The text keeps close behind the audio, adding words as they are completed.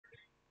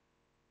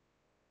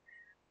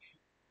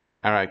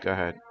All right, go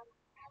ahead.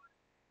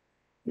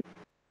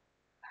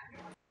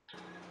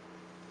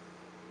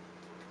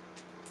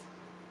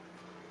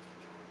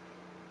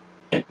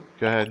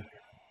 Go ahead.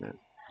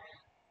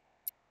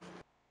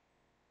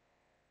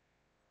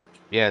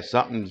 Yeah,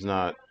 something's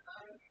not.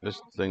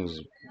 This thing's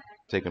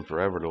taking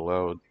forever to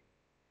load.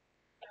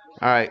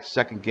 All right,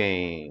 second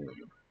game.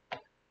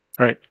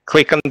 All right,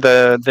 click on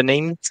the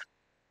names.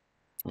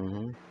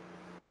 Mm-hmm.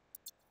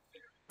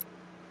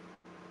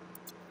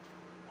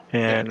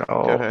 And Yeah, go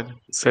I'll ahead.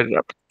 set it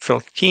up. Fill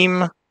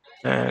theme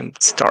and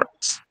start.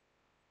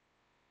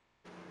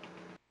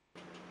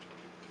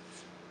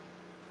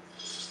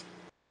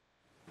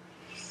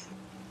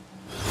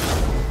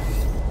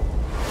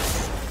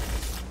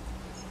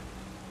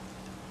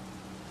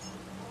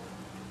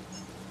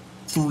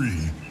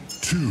 Three,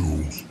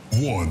 two,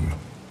 one,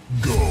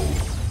 go.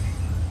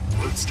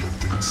 Let's get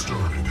things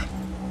started.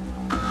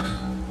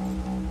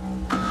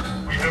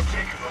 We have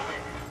taken the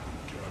lead.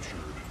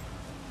 Captured.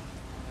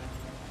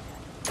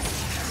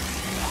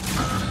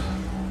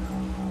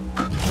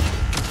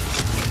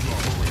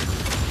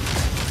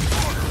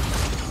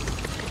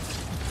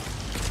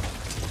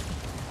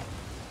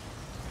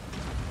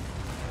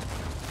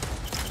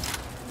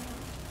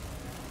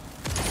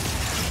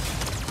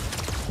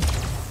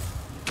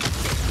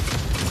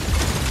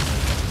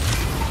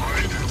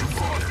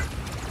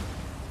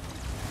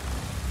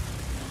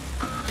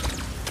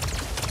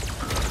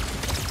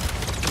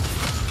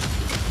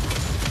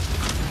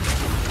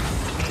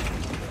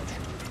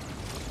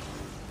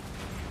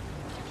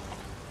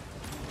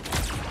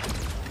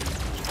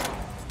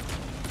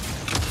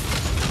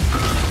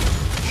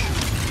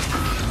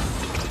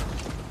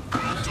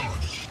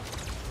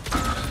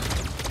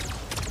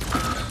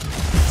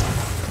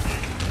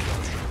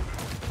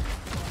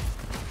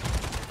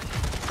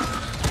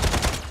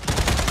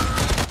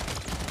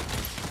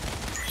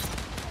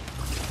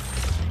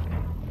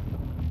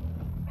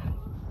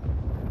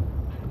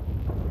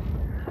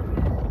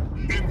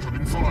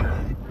 Incoming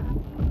fire.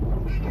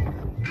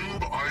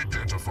 Noob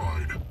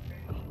identified.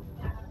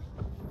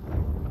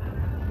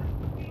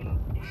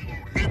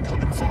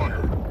 Incoming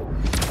fire.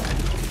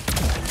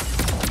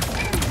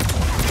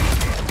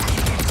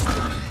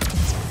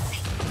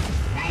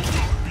 Well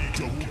done, B.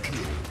 Double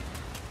kill.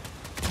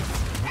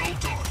 Well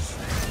done.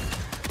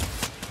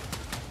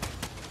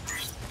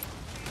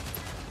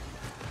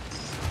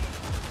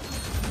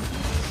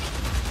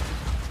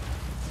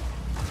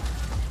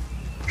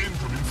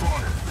 Incoming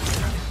fire.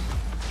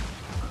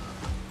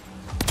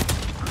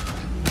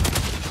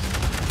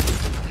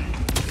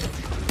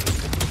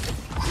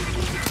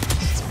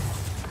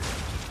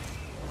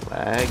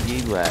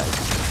 Laggy lag.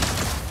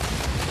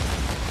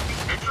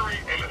 Victory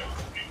imminent.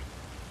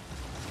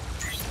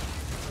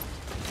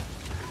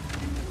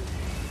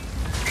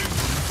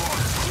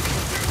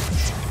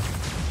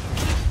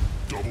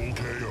 Double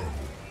KO.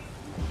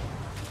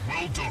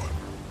 Well done.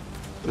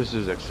 This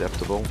is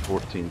acceptable.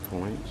 14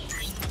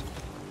 points.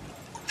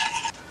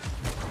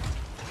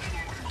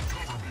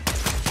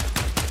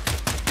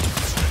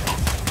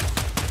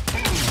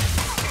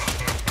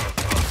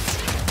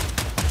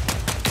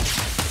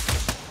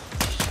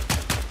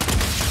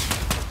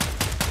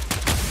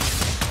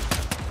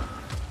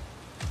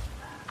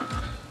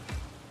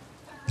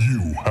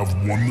 You have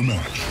won the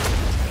match.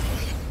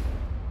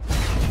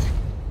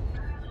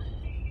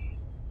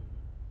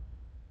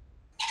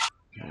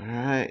 All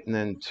right, and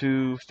then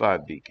 2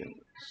 5 beacons.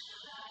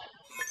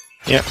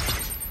 Yep.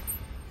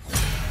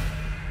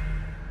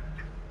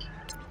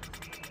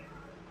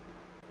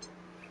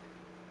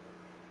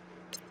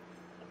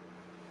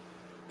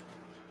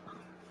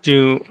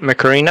 Do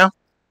Macarena.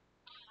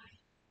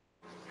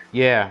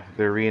 Yeah,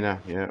 the arena.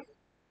 Yeah.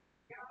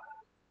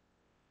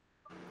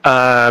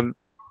 I'm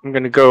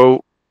gonna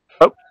go.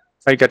 Oh,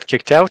 I got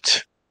kicked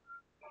out.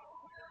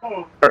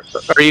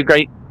 Are you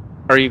guys?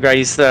 Are you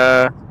guys?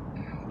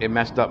 It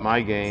messed up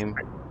my game.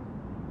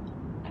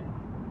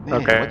 Man,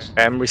 Okay,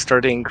 I'm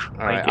restarting all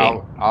my right,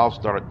 game. I'll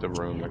start the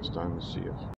room next time and see if